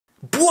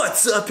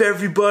What's up,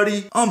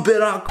 everybody? I'm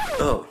Ben Aqua.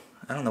 Oh,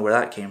 I don't know where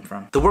that came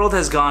from. The world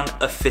has gone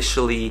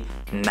officially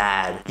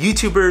mad.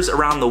 YouTubers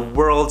around the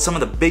world, some of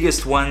the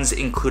biggest ones,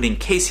 including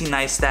Casey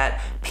Neistat,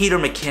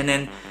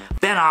 Mckinnon,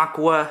 Ben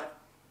Aqua,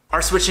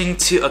 are switching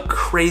to a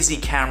crazy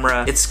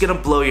camera. It's gonna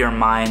blow your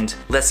mind.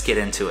 Let's get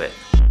into it.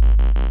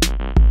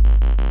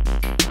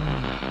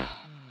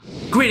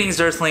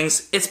 Greetings,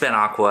 Earthlings, it's Ben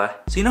Aqua.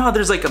 So you know how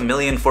there's like a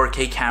million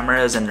 4K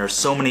cameras and there's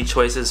so many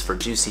choices for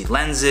juicy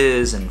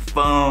lenses and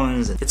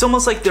phones? It's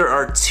almost like there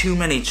are too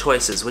many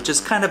choices, which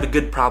is kind of a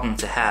good problem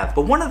to have.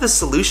 But one of the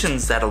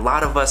solutions that a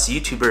lot of us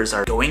YouTubers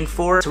are going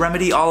for to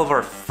remedy all of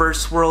our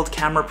first world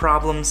camera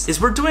problems is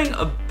we're doing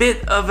a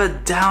bit of a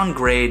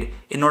downgrade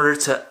in order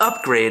to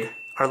upgrade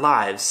our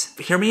lives.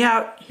 But hear me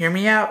out, hear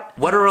me out.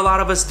 What are a lot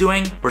of us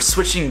doing? We're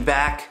switching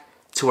back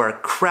to our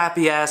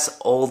crappy ass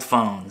old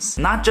phones.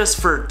 Not just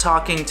for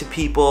talking to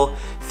people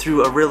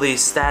through a really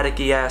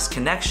staticky ass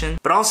connection,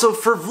 but also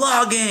for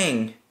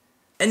vlogging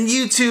and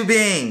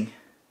YouTubing.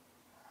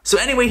 So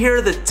anyway, here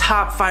are the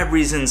top 5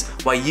 reasons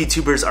why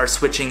YouTubers are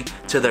switching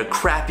to their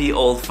crappy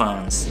old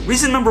phones.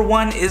 Reason number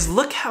 1 is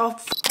look how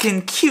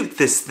fucking cute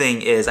this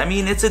thing is. I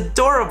mean, it's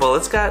adorable.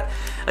 It's got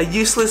a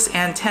useless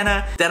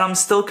antenna that I'm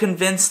still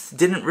convinced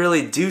didn't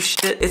really do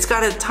shit. It's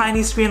got a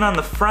tiny screen on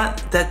the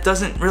front that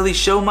doesn't really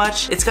show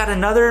much. It's got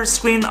another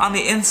screen on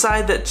the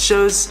inside that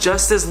shows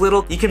just as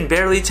little. You can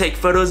barely take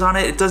photos on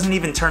it. It doesn't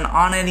even turn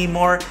on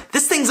anymore.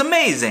 This thing's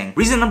amazing.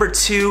 Reason number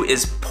 2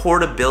 is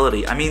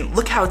portability. I mean,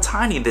 look how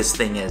tiny this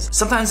thing is.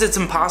 Sometimes it's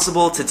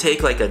impossible to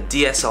take like a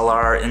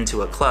DSLR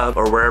into a club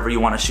or wherever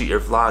you want to shoot your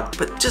vlog,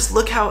 but just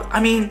look how,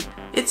 I mean,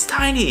 it's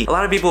tiny. A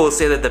lot of people will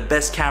say that the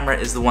best camera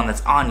is the one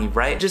that's on you,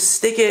 right? Just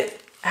stick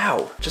it,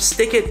 just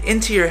stick it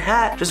into your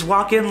hat. Just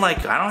walk in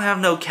like, I don't have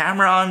no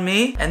camera on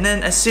me. And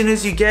then as soon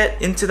as you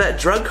get into that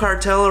drug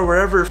cartel or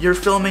wherever you're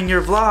filming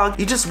your vlog,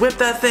 you just whip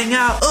that thing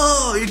out.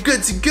 Oh, you're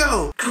good to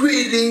go.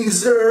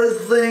 Greetings,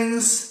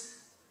 Earthlings.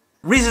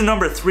 Reason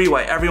number 3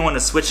 why everyone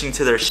is switching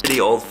to their shitty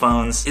old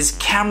phones is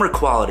camera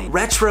quality.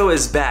 Retro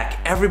is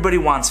back. Everybody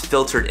wants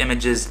filtered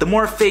images. The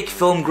more fake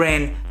film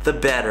grain, the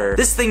better.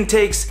 This thing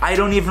takes, I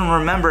don't even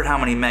remember how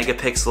many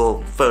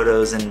megapixel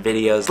photos and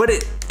videos, but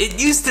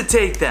it used to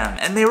take them,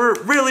 and they were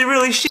really,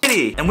 really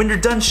shitty. And when you're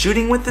done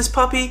shooting with this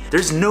puppy,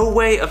 there's no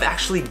way of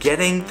actually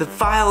getting the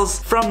files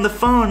from the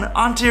phone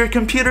onto your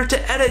computer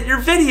to edit your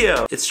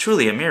video. It's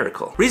truly a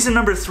miracle. Reason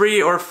number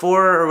 3 or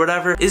 4 or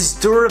whatever is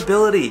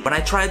durability. When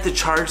I tried to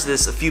charge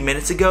this a few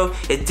minutes ago,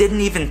 it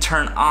didn't even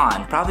turn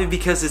on, probably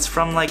because it's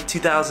from like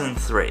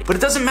 2003. But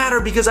it doesn't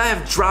matter because I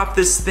have dropped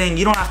this thing.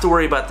 You don't have to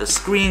worry about the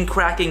screen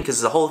cracking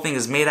because the whole thing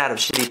is made out of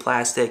shitty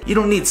plastic. You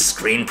don't need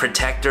screen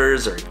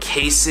protectors or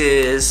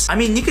cases. I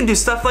mean, you can do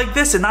stuff like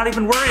this and not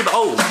even worry about,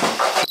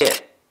 oh,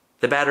 shit.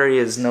 The battery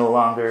is no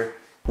longer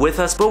with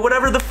us, but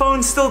whatever, the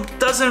phone still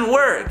doesn't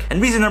work.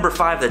 And reason number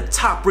 5, the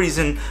top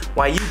reason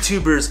why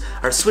YouTubers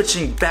are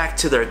switching back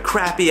to their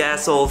crappy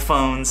ass old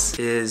phones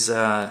is,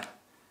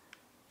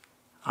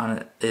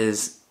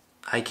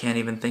 I can't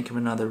even think of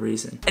another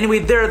reason. Anyway,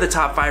 there are the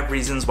top 5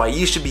 reasons why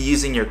you should be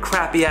using your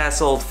crappy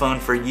ass old phone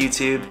for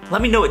YouTube.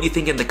 Let me know what you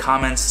think in the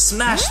comments.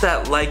 Smash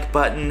that like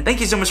button. Thank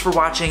you so much for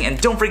watching, and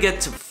don't forget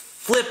to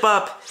flip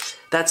up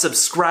that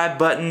subscribe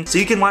button so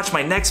you can watch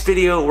my next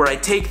video where I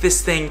take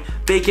this thing,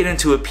 bake it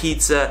into a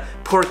pizza,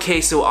 pour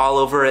queso all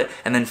over it,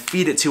 and then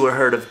feed it to a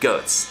herd of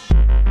goats.